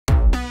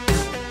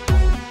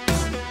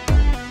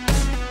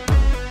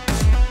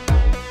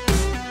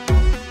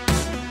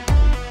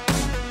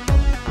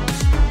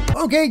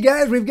Okay,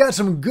 guys, we've got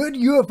some good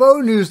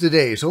UFO news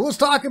today, so let's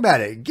talk about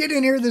it. Get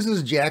in here. This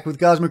is Jack with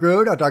Cosmic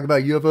Road. I'll talk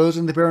about UFOs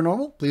and the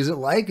paranormal. Please hit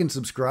like and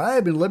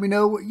subscribe and let me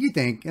know what you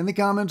think in the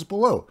comments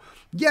below.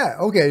 Yeah,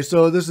 okay,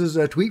 so this is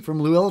a tweet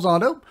from Lou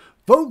Elizondo.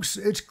 Folks,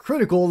 it's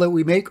critical that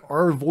we make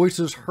our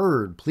voices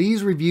heard.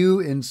 Please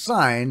review and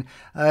sign,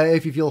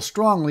 if you feel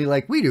strongly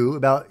like we do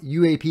about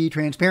UAP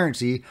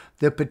transparency,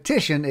 the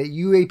petition at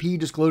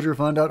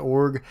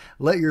uapdisclosurefund.org.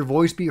 Let your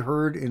voice be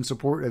heard in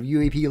support of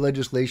UAP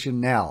legislation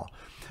now.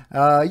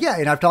 Yeah,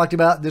 and I've talked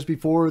about this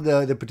before,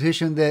 the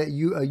petition that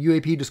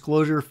UAP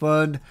Disclosure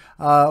Fund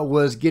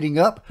was getting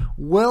up.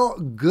 Well,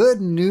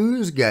 good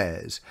news,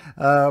 guys.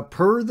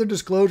 Per the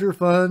Disclosure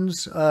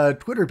Fund's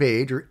Twitter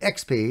page, or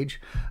X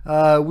page,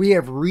 we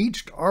have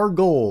reached our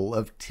goal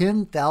of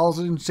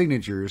 10,000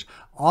 signatures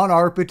on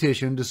our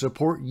petition to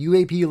support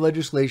UAP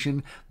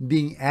legislation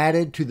being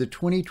added to the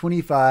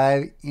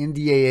 2025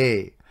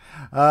 NDAA.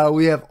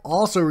 We have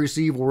also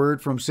received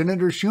word from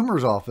Senator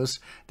Schumer's office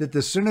that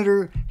the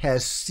senator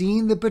has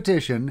seen the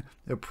petition,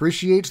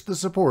 appreciates the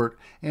support,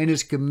 and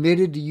is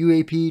committed to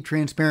UAP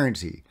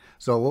transparency.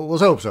 So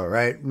let's hope so,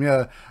 right?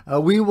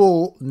 We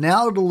will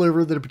now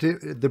deliver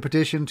the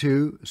petition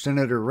to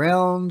Senator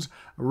Rounds,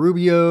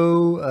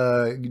 Rubio,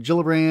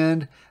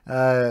 Gillibrand,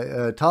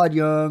 Todd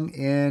Young,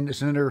 and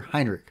Senator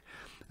Heinrich.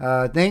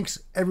 Thanks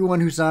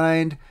everyone who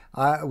signed.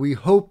 We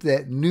hope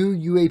that new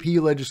UAP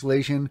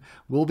legislation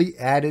will be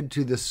added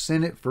to the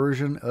Senate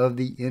version of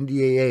the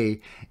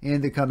NDAA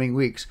in the coming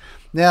weeks.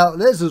 Now,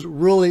 this is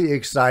really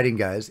exciting,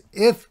 guys.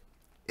 If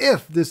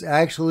this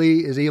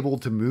actually is able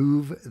to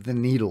move the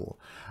needle,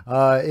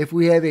 if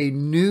we have a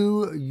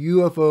new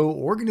UFO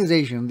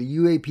organization, the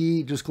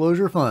UAP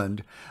Disclosure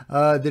Fund,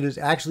 that is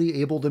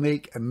actually able to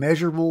make a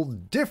measurable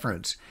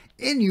difference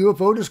in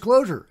UFO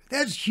disclosure.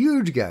 That's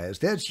huge, guys.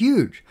 That's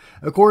huge.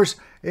 Of course,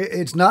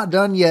 it's not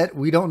done yet.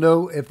 We don't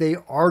know if they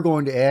are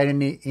going to add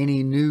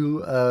any new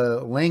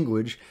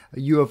language,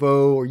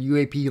 UFO or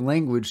UAP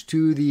language,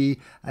 to the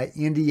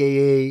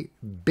NDAA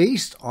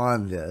based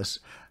on this.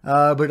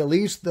 But at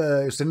least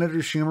Senator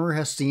Schumer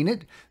has seen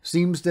it,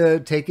 seems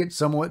to take it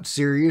somewhat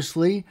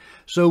seriously.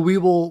 So we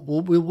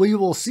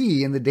will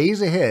see in the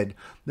days ahead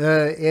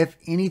if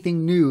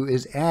anything new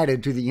is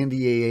added to the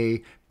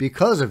NDAA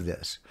because of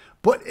this.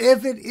 But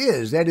if it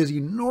is, that is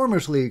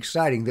enormously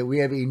exciting that we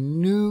have a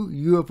new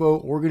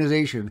UFO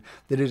organization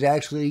that is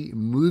actually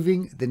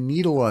moving the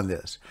needle on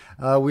this.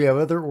 We have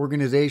other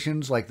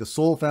organizations like the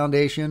Soul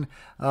Foundation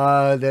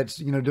that's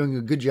doing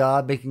a good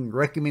job making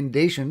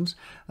recommendations.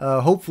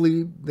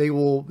 Hopefully they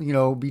will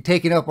be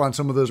taken up on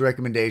some of those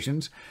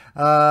recommendations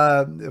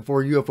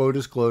for UFO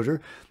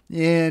disclosure.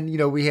 And,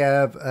 we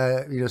have,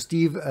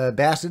 Steve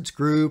Bassett's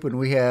group, and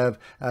we have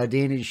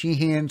Danny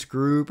Sheehan's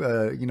group,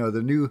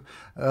 the new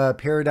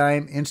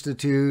Paradigm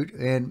Institute,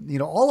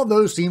 and, all of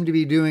those seem to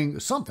be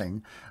doing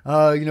something.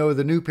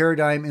 The new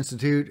Paradigm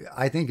Institute,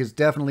 I think, is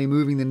definitely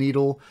moving the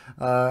needle.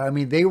 I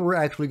mean, they were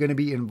actually going to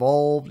be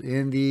involved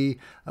in the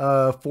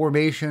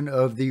formation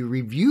of the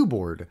review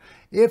board.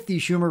 If the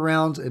Schumer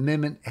Rounds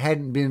amendment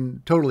hadn't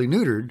been totally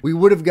neutered, we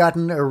would have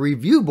gotten a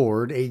review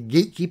board, a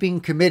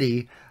gatekeeping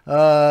committee,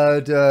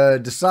 to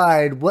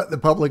decide what the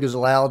public is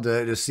allowed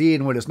to see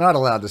and what it's not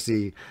allowed to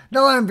see.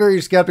 Now, I'm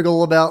very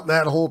skeptical about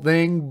that whole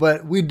thing,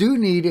 but we do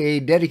need a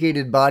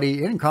dedicated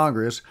body in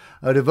Congress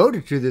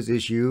devoted to this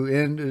issue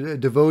and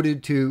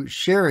devoted to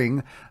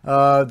sharing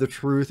the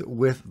truth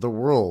with the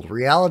world.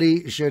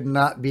 Reality should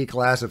not be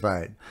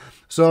classified.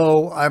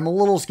 So I'm a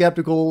little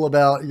skeptical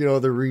about,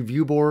 the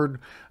review board,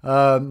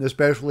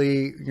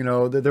 especially,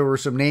 that there were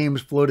some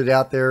names floated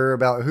out there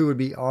about who would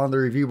be on the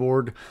review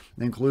board,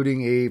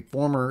 including a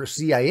former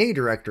CIA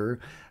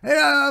director.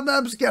 And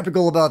I'm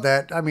skeptical about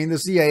that. I mean, the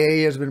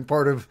CIA has been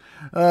part of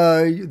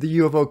the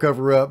UFO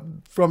cover-up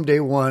from day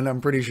one, I'm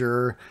pretty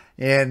sure.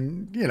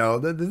 And,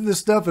 this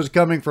stuff is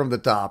coming from the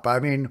top. I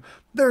mean,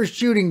 they're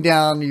shooting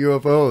down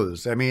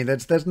UFOs. I mean,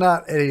 that's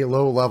not at a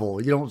low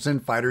level. You don't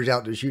send fighters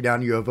out to shoot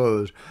down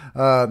UFOs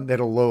at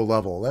a low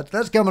level.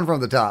 That's coming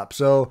from the top.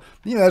 So,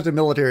 that's a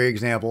military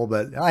example,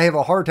 but I have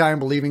a hard time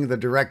believing the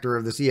director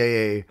of the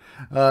CIA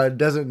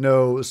doesn't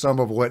know some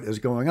of what is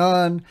going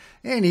on,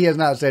 and he has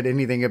not said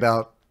anything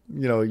about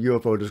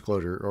UFO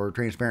disclosure or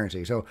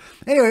transparency. So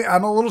anyway,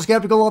 I'm a little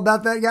skeptical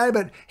about that guy,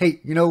 but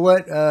hey, you know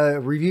what?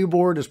 Review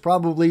board is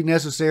probably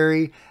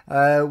necessary.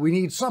 We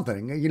need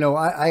something.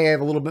 I have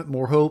a little bit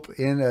more hope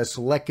in a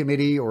select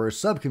committee or a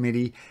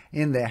subcommittee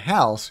in the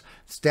House,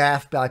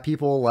 staffed by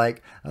people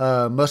like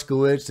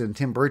Muskowitz and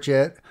Tim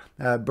Burchett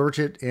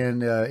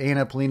and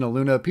Anna Polina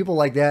Luna, people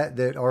like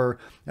that are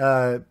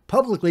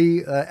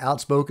publicly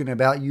outspoken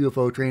about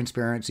UFO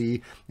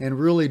transparency and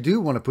really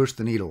do want to push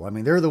the needle. I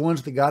mean, they're the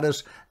ones that got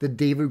us the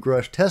David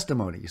Grush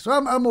testimony. So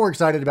I'm more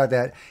excited about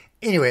that.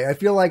 Anyway, I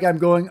feel like I'm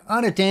going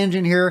on a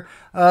tangent here,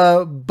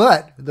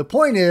 but the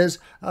point is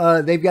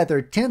they've got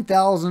their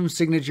 10,000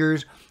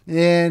 signatures.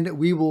 And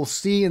we will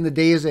see in the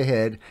days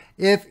ahead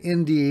if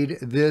indeed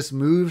this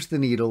moves the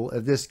needle,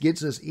 if this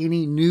gets us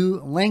any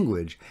new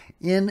language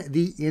in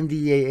the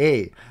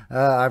NDAA.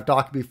 I've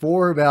talked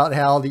before about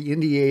how the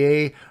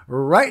NDAA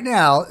right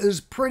now is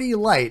pretty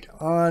light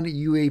on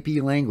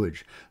UAP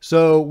language.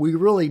 So we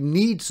really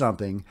need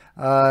something.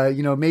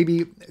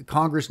 Maybe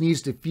Congress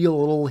needs to feel a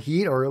little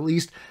heat, or at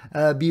least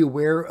be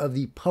aware of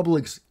the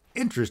public's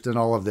interest in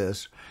all of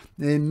this.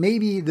 And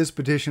maybe this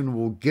petition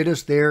will get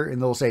us there,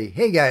 and they'll say,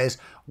 "Hey guys,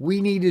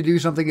 we need to do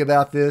something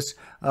about this.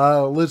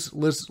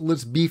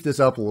 Let's beef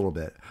this up a little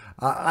bit."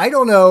 I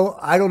don't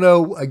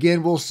know.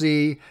 Again, we'll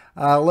see.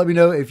 Let me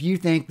know if you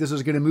think this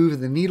is going to move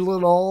the needle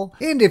at all,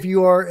 and if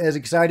you are as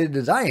excited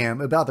as I am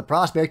about the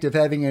prospect of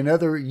having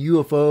another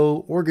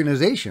UFO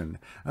organization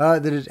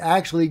that is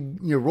actually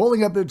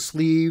rolling up its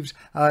sleeves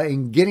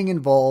and getting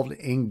involved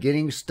and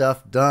getting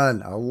stuff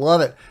done. I love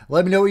it.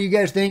 Let me know what you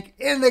guys think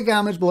in the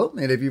comments below,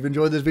 and if you've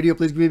enjoyed this video,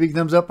 please give me a big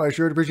thumbs up. I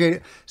sure would appreciate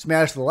it.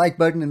 Smash the like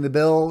button and the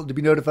bell to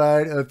be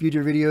notified of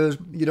future videos.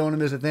 You don't want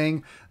to miss a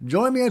thing.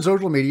 Join me on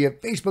social media,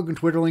 Facebook and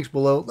Twitter, links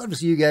below. Love to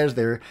see you guys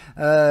there.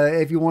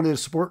 If you want to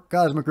support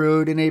Cosmic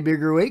Road in a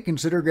bigger way,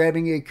 consider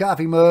grabbing a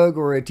coffee mug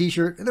or a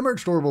t-shirt in the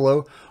merch store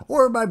below,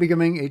 or by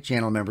becoming a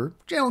channel member.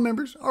 Channel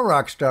members are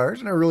rock stars,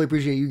 and I really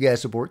appreciate you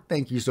guys' support.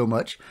 Thank you so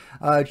much.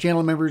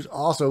 Channel members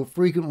also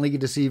frequently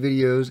get to see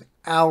videos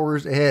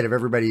hours ahead of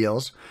everybody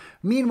else.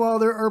 Meanwhile,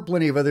 there are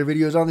plenty of other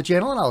videos on the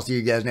channel, and I'll see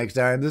you guys next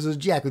time. This is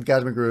Jack with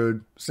Cosmic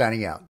Road, signing out.